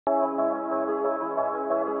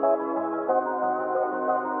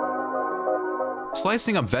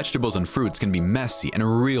Slicing up vegetables and fruits can be messy and a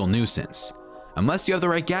real nuisance, unless you have the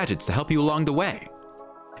right gadgets to help you along the way.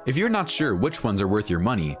 If you're not sure which ones are worth your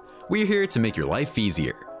money, we're here to make your life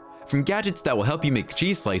easier. From gadgets that will help you make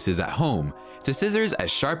cheese slices at home, to scissors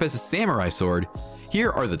as sharp as a samurai sword,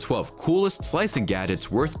 here are the 12 coolest slicing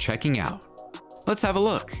gadgets worth checking out. Let's have a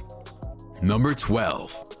look. Number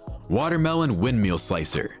 12. Watermelon Windmill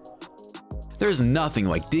Slicer. There's nothing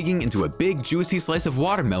like digging into a big juicy slice of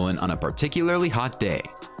watermelon on a particularly hot day.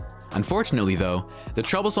 Unfortunately though, the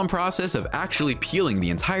troublesome process of actually peeling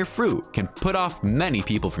the entire fruit can put off many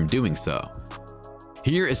people from doing so.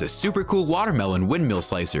 Here is a super cool watermelon windmill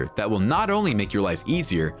slicer that will not only make your life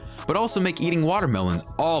easier, but also make eating watermelons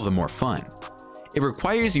all the more fun. It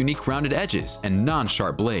requires unique rounded edges and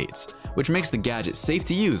non-sharp blades, which makes the gadget safe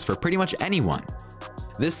to use for pretty much anyone.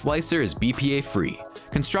 This slicer is BPA free,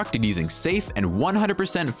 constructed using safe and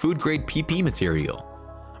 100% food-grade PP material.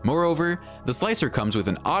 Moreover, the slicer comes with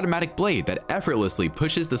an automatic blade that effortlessly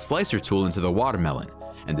pushes the slicer tool into the watermelon,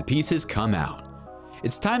 and the pieces come out.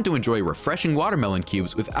 It's time to enjoy refreshing watermelon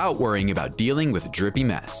cubes without worrying about dealing with a drippy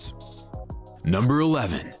mess. Number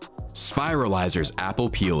 11. Spiralizer's Apple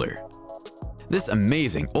Peeler. This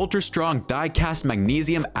amazing, ultra-strong die-cast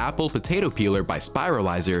magnesium apple potato peeler by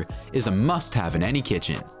Spiralizer is a must-have in any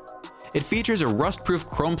kitchen. It features a rust-proof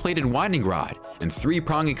chrome-plated winding rod and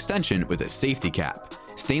 3-prong extension with a safety cap,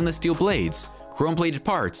 stainless steel blades, chrome-plated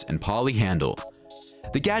parts, and poly handle.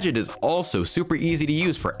 The gadget is also super easy to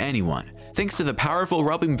use for anyone, thanks to the powerful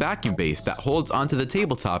rubbing vacuum base that holds onto the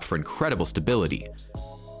tabletop for incredible stability.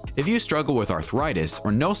 If you struggle with arthritis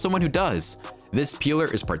or know someone who does, this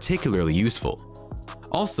peeler is particularly useful.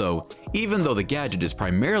 Also, even though the gadget is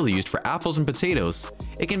primarily used for apples and potatoes,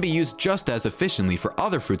 it can be used just as efficiently for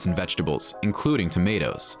other fruits and vegetables, including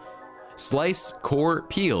tomatoes. Slice, core,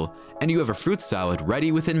 peel, and you have a fruit salad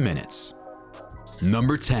ready within minutes.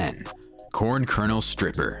 Number 10. Corn Kernel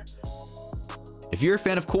Stripper. If you're a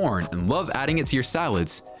fan of corn and love adding it to your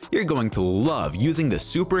salads, you're going to love using the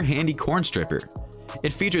super handy corn stripper.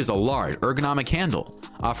 It features a large ergonomic handle,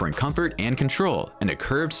 offering comfort and control, and a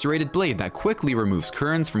curved serrated blade that quickly removes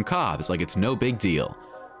kernels from cobs like it's no big deal.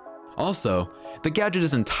 Also, the gadget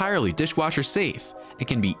is entirely dishwasher safe and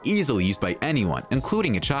can be easily used by anyone,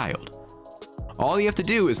 including a child. All you have to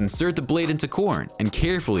do is insert the blade into corn and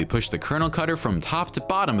carefully push the kernel cutter from top to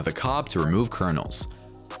bottom of the cob to remove kernels.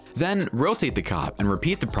 Then rotate the cob and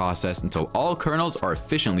repeat the process until all kernels are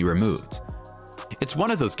efficiently removed. It's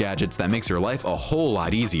one of those gadgets that makes your life a whole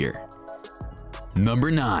lot easier.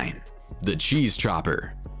 Number 9. The Cheese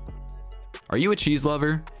Chopper. Are you a cheese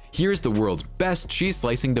lover? Here's the world's best cheese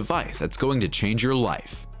slicing device that's going to change your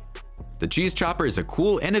life. The Cheese Chopper is a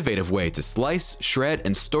cool, innovative way to slice, shred,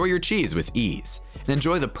 and store your cheese with ease, and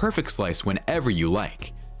enjoy the perfect slice whenever you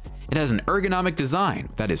like. It has an ergonomic design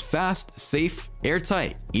that is fast, safe,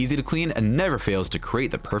 airtight, easy to clean, and never fails to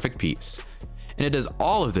create the perfect piece. And it does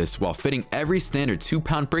all of this while fitting every standard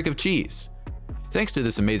 2-pound brick of cheese. Thanks to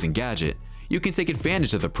this amazing gadget, you can take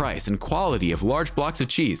advantage of the price and quality of large blocks of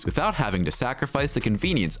cheese without having to sacrifice the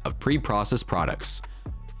convenience of pre-processed products.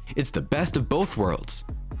 It's the best of both worlds.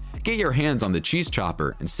 Get your hands on the Cheese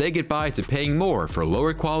Chopper and say goodbye to paying more for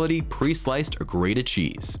lower quality, pre-sliced or grated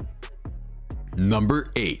cheese.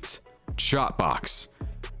 Number 8. Chopbox.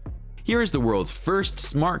 Here is the world's first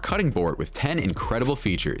smart cutting board with 10 incredible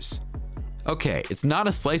features. Okay, it's not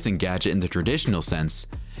a slicing gadget in the traditional sense,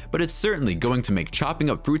 but it's certainly going to make chopping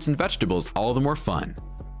up fruits and vegetables all the more fun.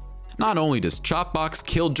 Not only does Chopbox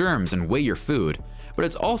kill germs and weigh your food, but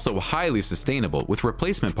it's also highly sustainable with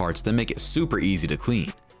replacement parts that make it super easy to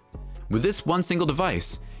clean. With this one single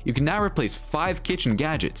device, you can now replace 5 kitchen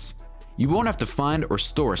gadgets. You won't have to find or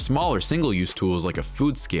store smaller single-use tools like a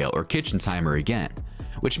food scale or kitchen timer again,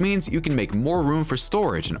 which means you can make more room for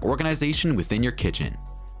storage and organization within your kitchen.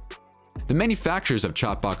 The manufacturers of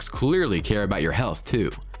Chopbox clearly care about your health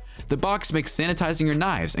too. The box makes sanitizing your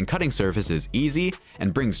knives and cutting surfaces easy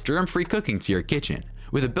and brings germ-free cooking to your kitchen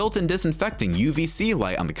with a built-in disinfecting UVC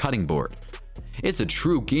light on the cutting board. It's a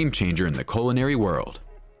true game changer in the culinary world.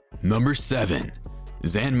 Number 7.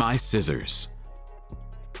 Zanmai Scissors.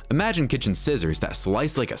 Imagine kitchen scissors that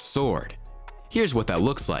slice like a sword. Here's what that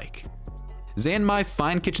looks like. Zanmai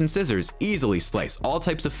fine kitchen scissors easily slice all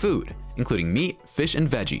types of food, including meat, fish, and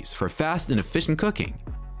veggies for fast and efficient cooking.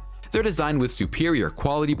 They're designed with superior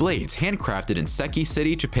quality blades handcrafted in Seki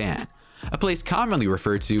City, Japan, a place commonly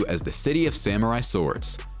referred to as the City of Samurai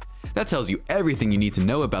Swords. That tells you everything you need to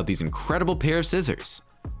know about these incredible pair of scissors.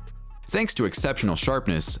 Thanks to exceptional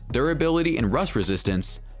sharpness, durability, and rust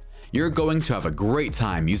resistance, you're going to have a great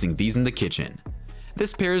time using these in the kitchen.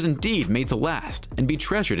 This pair is indeed made to last and be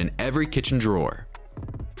treasured in every kitchen drawer.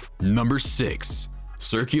 Number 6.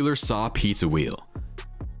 Circular Saw Pizza Wheel.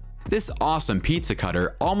 This awesome pizza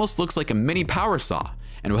cutter almost looks like a mini power saw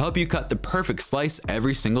and will help you cut the perfect slice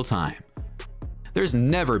every single time. There's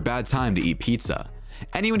never a bad time to eat pizza.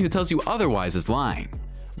 Anyone who tells you otherwise is lying.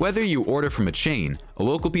 Whether you order from a chain, a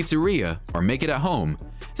local pizzeria, or make it at home,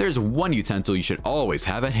 there's one utensil you should always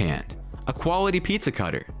have at hand: a quality pizza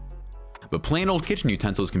cutter. But plain old kitchen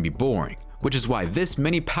utensils can be boring, which is why this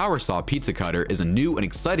mini power saw pizza cutter is a new and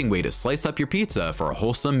exciting way to slice up your pizza for a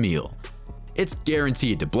wholesome meal. It's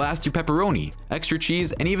guaranteed to blast your pepperoni, extra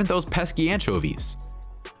cheese, and even those pesky anchovies.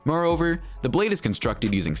 Moreover, the blade is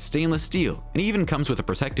constructed using stainless steel and even comes with a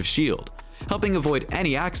protective shield, helping avoid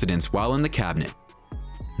any accidents while in the cabinet.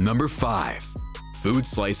 Number 5. Food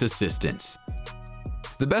Slice Assistance.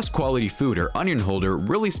 The best quality food or onion holder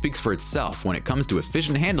really speaks for itself when it comes to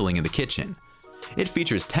efficient handling in the kitchen. It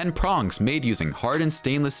features 10 prongs made using hardened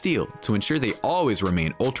stainless steel to ensure they always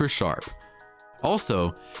remain ultra sharp.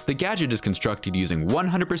 Also, the gadget is constructed using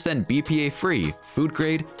 100% BPA-free,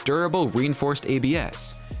 food-grade, durable reinforced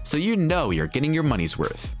ABS, so you know you're getting your money's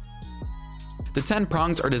worth. The 10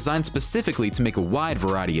 prongs are designed specifically to make a wide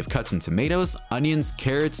variety of cuts in tomatoes, onions,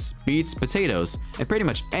 carrots, beets, potatoes, and pretty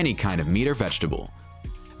much any kind of meat or vegetable.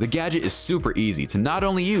 The gadget is super easy to not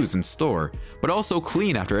only use and store, but also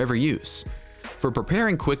clean after every use. For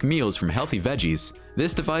preparing quick meals from healthy veggies,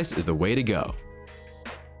 this device is the way to go.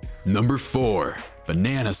 Number 4.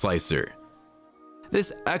 Banana Slicer.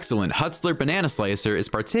 This excellent Hutzler banana slicer is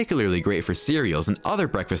particularly great for cereals and other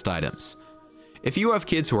breakfast items. If you have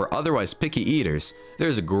kids who are otherwise picky eaters,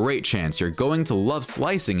 there's a great chance you're going to love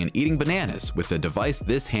slicing and eating bananas with a device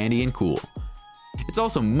this handy and cool. It's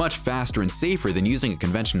also much faster and safer than using a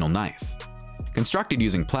conventional knife. Constructed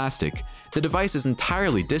using plastic, the device is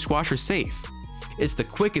entirely dishwasher safe. It's the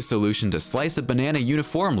quickest solution to slice a banana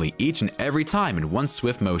uniformly each and every time in one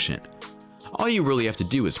swift motion. All you really have to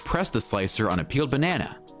do is press the slicer on a peeled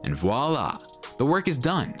banana, and voila, the work is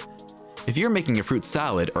done. If you're making a fruit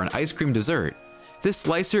salad or an ice cream dessert, this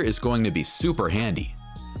slicer is going to be super handy.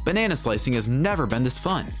 Banana slicing has never been this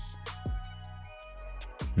fun.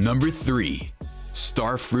 Number 3.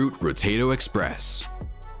 Starfruit Rotato Express.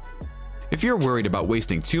 If you're worried about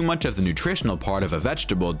wasting too much of the nutritional part of a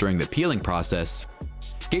vegetable during the peeling process,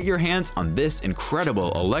 get your hands on this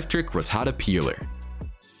incredible electric rotata peeler.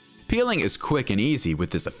 Peeling is quick and easy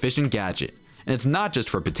with this efficient gadget, and it's not just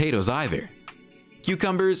for potatoes either.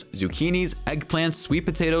 Cucumbers, zucchinis, eggplants, sweet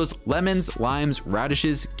potatoes, lemons, limes,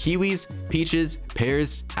 radishes, kiwis, peaches,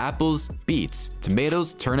 pears, apples, beets,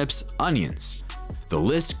 tomatoes, turnips, onions. The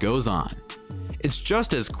list goes on. It's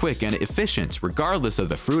just as quick and efficient regardless of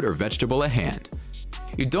the fruit or vegetable at hand.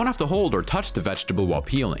 You don't have to hold or touch the vegetable while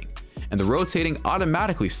peeling, and the rotating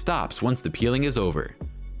automatically stops once the peeling is over.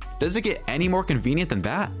 Does it get any more convenient than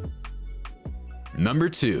that? Number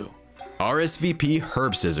 2. RSVP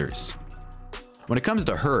Herb Scissors. When it comes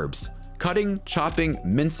to herbs, cutting, chopping,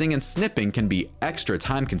 mincing, and snipping can be extra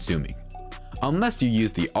time consuming, unless you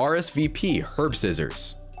use the RSVP Herb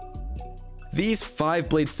Scissors. These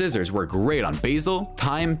 5-blade scissors work great on basil,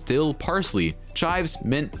 thyme, dill, parsley, chives,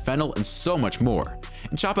 mint, fennel, and so much more,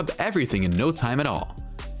 and chop up everything in no time at all.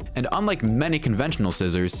 And unlike many conventional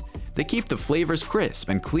scissors, they keep the flavors crisp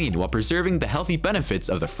and clean while preserving the healthy benefits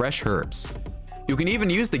of the fresh herbs. You can even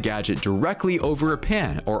use the gadget directly over a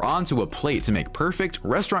pan or onto a plate to make perfect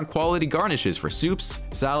restaurant-quality garnishes for soups,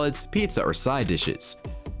 salads, pizza, or side dishes.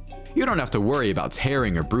 You don't have to worry about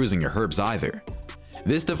tearing or bruising your herbs either.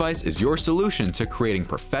 This device is your solution to creating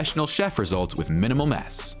professional chef results with minimal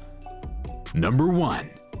mess. Number 1.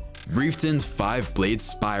 Briefton's 5-blade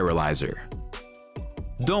spiralizer.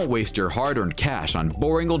 Don't waste your hard-earned cash on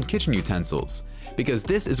boring old kitchen utensils, because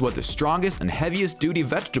this is what the strongest and heaviest duty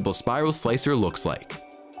vegetable spiral slicer looks like.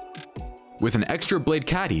 With an extra blade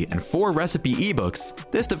caddy and 4 recipe ebooks,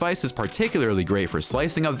 this device is particularly great for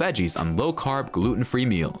slicing up veggies on low-carb, gluten-free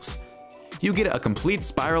meals. You get a complete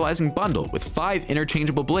spiralizing bundle with 5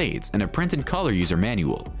 interchangeable blades and a printed color user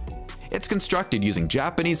manual. It's constructed using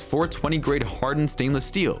Japanese 420 grade hardened stainless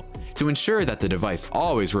steel to ensure that the device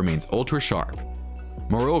always remains ultra sharp.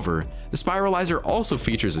 Moreover, the spiralizer also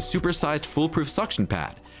features a supersized foolproof suction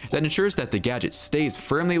pad that ensures that the gadget stays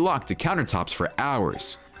firmly locked to countertops for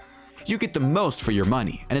hours. You get the most for your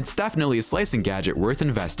money, and it's definitely a slicing gadget worth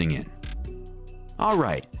investing in.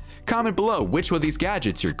 Alright, comment below which of these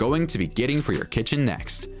gadgets you're going to be getting for your kitchen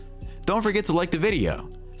next. Don't forget to like the video,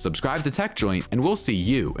 subscribe to TechJoint, and we'll see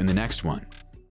you in the next one.